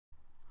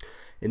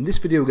In this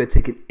video, we're going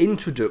to take an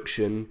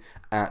introduction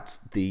at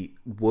the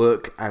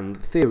work and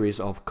theories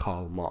of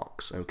Karl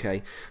Marx.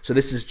 Okay, so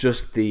this is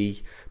just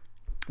the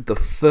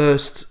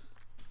first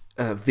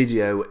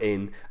video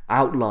in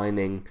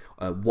outlining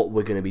what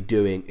we're going to be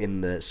doing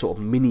in the sort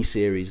of mini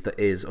series that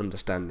is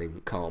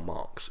understanding Karl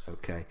Marx.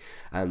 Okay,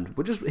 and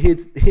we're just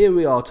here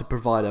we are to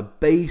provide a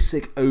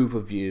basic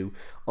overview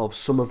of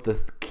some of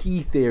the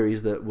key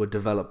theories that were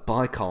developed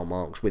by Karl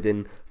Marx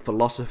within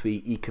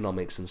philosophy,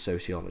 economics, and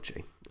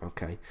sociology.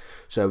 Okay,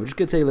 so we're just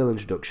going to take a little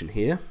introduction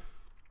here.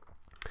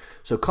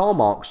 So Karl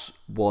Marx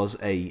was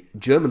a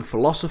German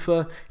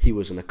philosopher. He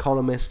was an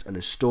economist, an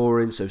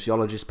historian,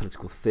 sociologist,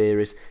 political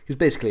theorist. He was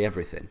basically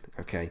everything.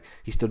 Okay,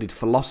 he studied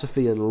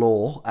philosophy and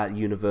law at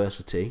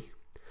university,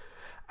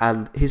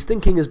 and his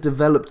thinking has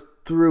developed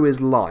through his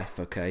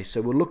life. Okay,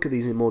 so we'll look at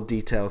these in more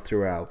detail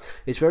throughout.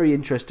 It's very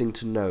interesting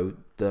to note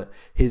that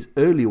his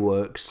early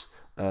works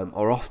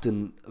are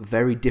often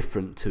very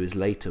different to his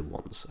later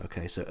ones.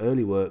 Okay, so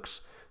early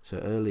works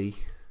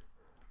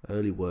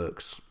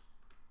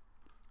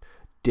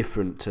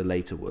different to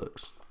later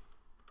works.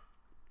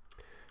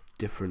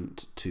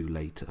 Different to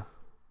later.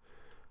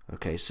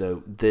 Okay,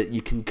 so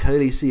you can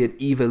clearly see an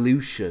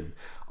evolution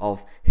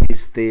of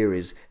his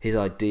theories, his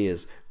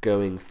ideas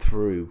going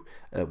through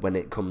when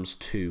it comes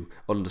to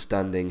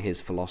understanding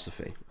his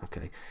philosophy.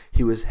 Okay,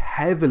 he was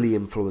heavily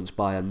influenced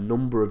by a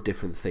number of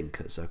different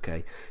thinkers.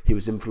 Okay, he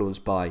was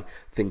influenced by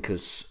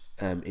thinkers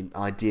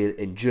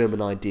in German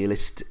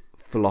idealist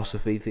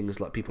philosophy, things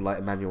like people like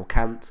Immanuel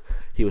Kant.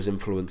 He was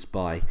influenced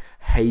by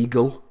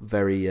Hegel,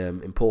 very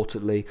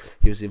importantly.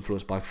 He was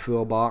influenced by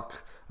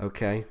Feuerbach.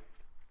 Okay,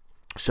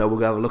 so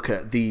we'll have a look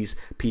at these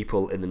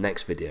people in the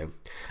next video.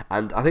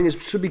 And I think it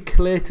should be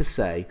clear to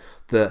say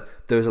that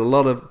there's a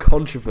lot of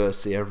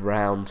controversy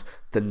around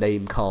the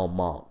name Karl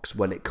Marx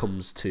when it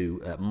comes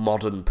to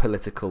modern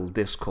political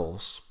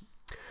discourse.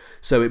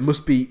 So it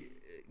must be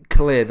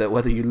clear that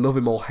whether you love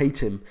him or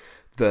hate him,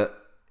 that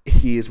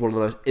he is one of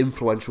the most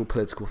influential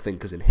political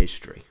thinkers in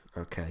history.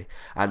 Okay,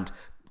 and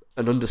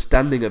an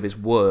understanding of his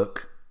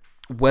work,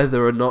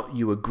 whether or not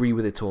you agree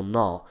with it or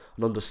not,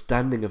 an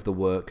understanding of the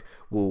work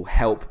will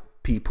help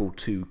people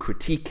to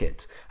critique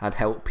it and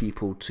help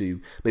people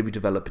to maybe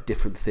develop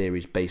different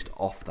theories based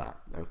off that.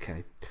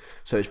 Okay,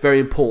 so it's very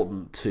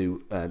important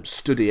to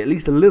study at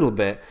least a little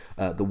bit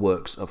the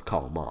works of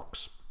Karl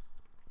Marx.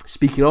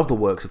 Speaking of the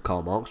works of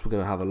Karl Marx, we're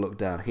going to have a look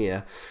down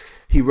here.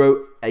 He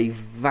wrote a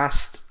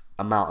vast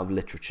amount of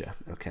literature,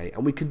 okay,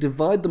 and we can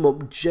divide them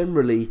up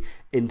generally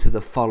into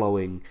the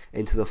following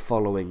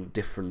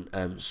different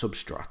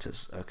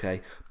substratas,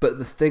 okay. But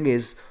the thing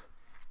is,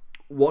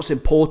 what's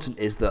important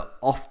is that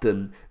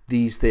often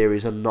these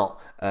theories are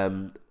not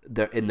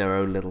they're in their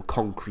own little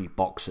concrete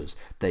boxes.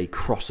 They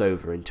cross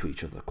over into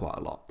each other quite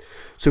a lot.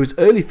 So his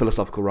early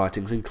philosophical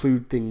writings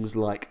include things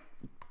like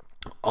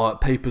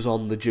papers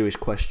on the Jewish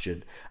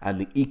question and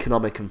the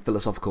economic and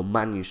philosophical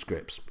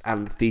manuscripts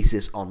and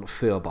thesis on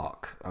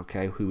Feuerbach,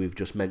 okay, who we've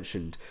just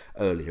mentioned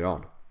earlier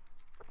on.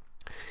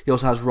 He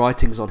also has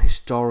writings on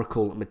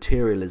historical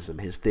materialism,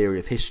 his theory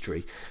of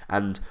history,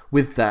 and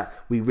with that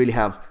we really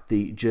have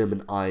the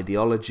German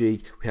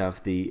ideology, we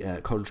have the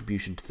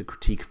contribution to the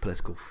critique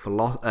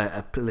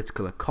of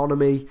political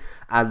economy,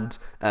 and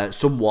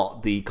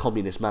somewhat the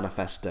Communist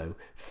Manifesto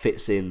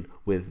fits in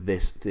with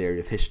this theory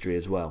of history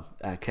as well.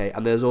 Okay,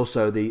 and there's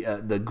also the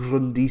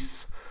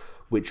Grundrisse,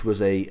 which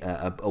was a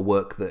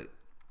work that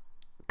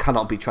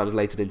cannot be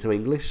translated into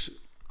English,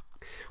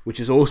 which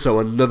is also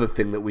another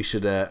thing that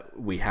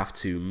we have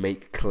to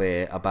make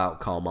clear about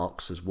Karl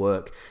Marx's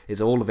work,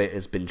 is all of it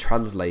has been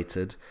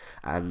translated,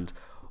 and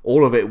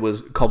all of it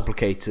was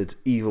complicated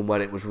even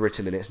when it was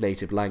written in its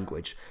native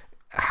language.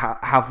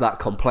 Have that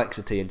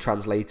complexity and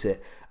translate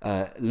it,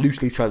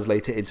 loosely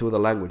translate it into other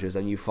languages,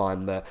 and you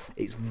find that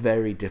it's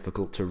very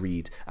difficult to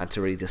read and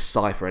to really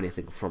decipher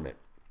anything from it.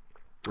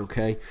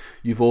 Okay,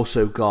 you've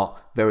also got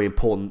very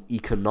important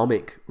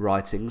economic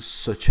writings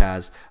such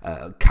as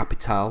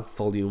Capital,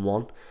 Volume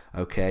 1,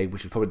 okay,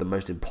 which is probably the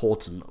most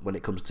important when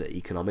it comes to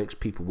economics.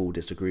 People will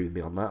disagree with me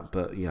on that,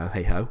 but, you know,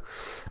 hey-ho.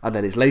 And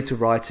then his later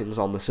writings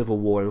on the Civil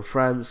War in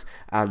France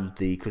and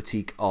the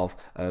critique of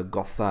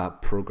Gotha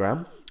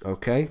Programme,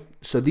 okay.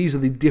 So these are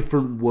the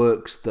different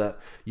works that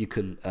you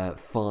can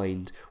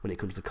find when it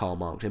comes to Karl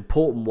Marx.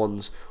 Important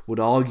ones would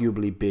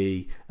arguably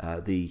be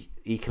the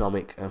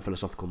economic and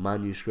philosophical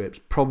manuscripts,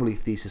 probably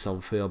thesis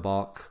on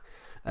Feuerbach,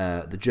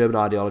 the German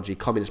ideology,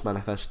 Communist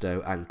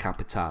Manifesto, and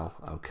Capital.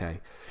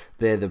 Okay,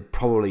 they're the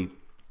probably,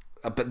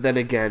 but then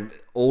again,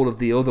 all of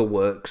the other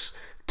works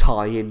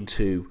tie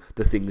into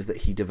the things that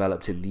he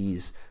developed in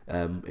these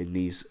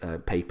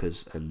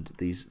papers and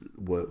these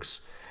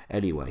works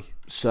anyway.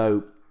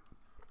 So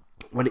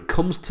when it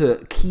comes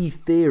to key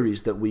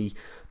theories that we're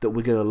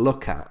going to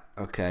look at,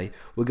 okay,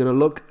 we're going to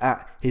look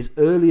at his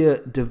earlier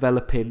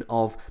developing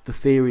of the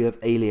theory of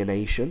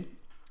alienation.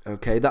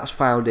 Okay, that's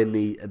found in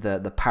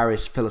the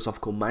Paris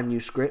philosophical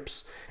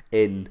manuscripts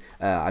in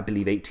I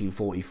believe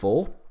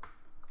 1844.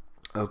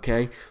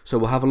 Okay, so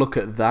we'll have a look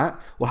at that.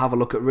 We'll have a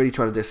look at really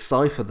trying to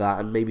decipher that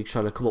and maybe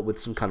trying to come up with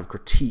some kind of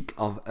critique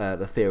of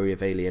the theory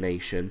of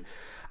alienation.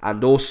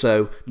 And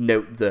also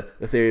note that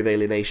the theory of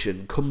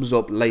alienation comes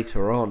up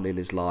later on in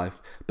his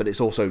life, but it's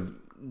also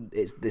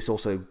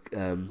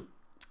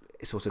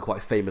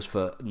quite famous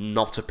for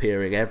not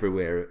appearing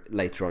everywhere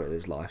later on in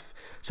his life.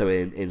 So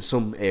in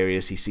some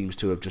areas he seems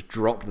to have just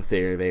dropped the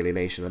theory of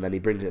alienation and then he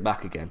brings it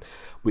back again.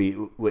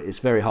 It's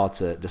very hard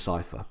to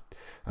decipher.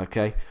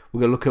 Okay, we're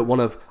going to look at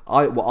what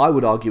I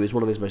would argue is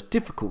one of his most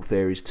difficult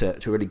theories to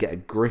really get a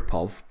grip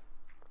of,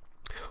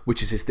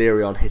 which is his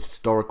theory on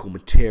historical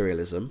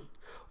materialism.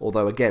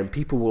 Although again,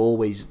 people will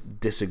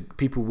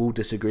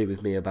disagree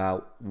with me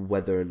about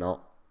whether or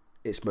not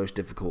it's most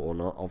difficult or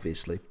not,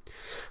 obviously.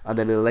 And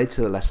then in the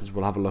later lessons,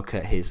 we'll have a look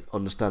at his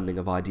understanding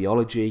of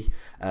ideology,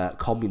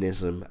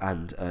 communism,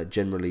 and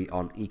generally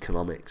on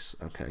economics.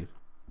 Okay.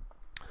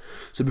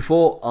 So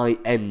before I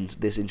end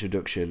this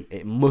introduction,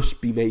 it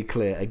must be made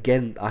clear,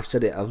 again, I've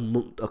said it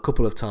a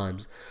couple of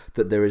times,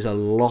 that there is a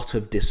lot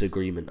of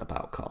disagreement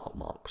about Karl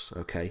Marx,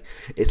 okay?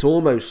 It's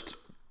almost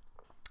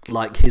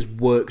like his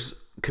works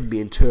can be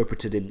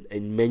interpreted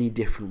in many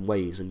different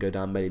ways and go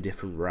down many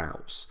different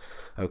routes,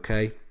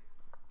 okay?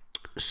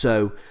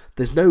 So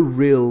there's no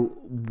real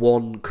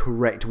one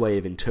correct way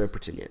of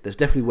interpreting it. There's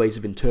definitely ways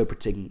of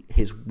interpreting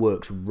his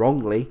works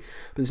wrongly,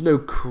 but there's no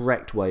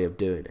correct way of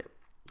doing it.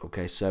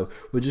 Okay, so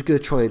we're just going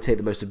to try and take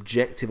the most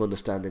objective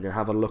understanding and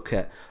have a look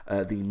at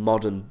the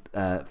modern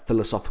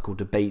philosophical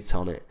debate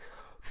on it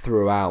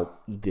throughout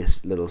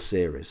this little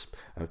series.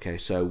 Okay,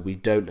 so we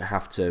don't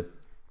have to...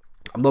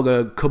 I'm not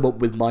going to come up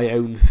with my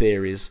own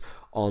theories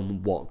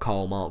on what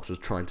Karl Marx was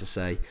trying to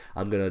say.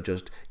 I'm going to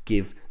just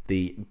give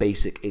the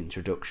basic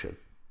introduction.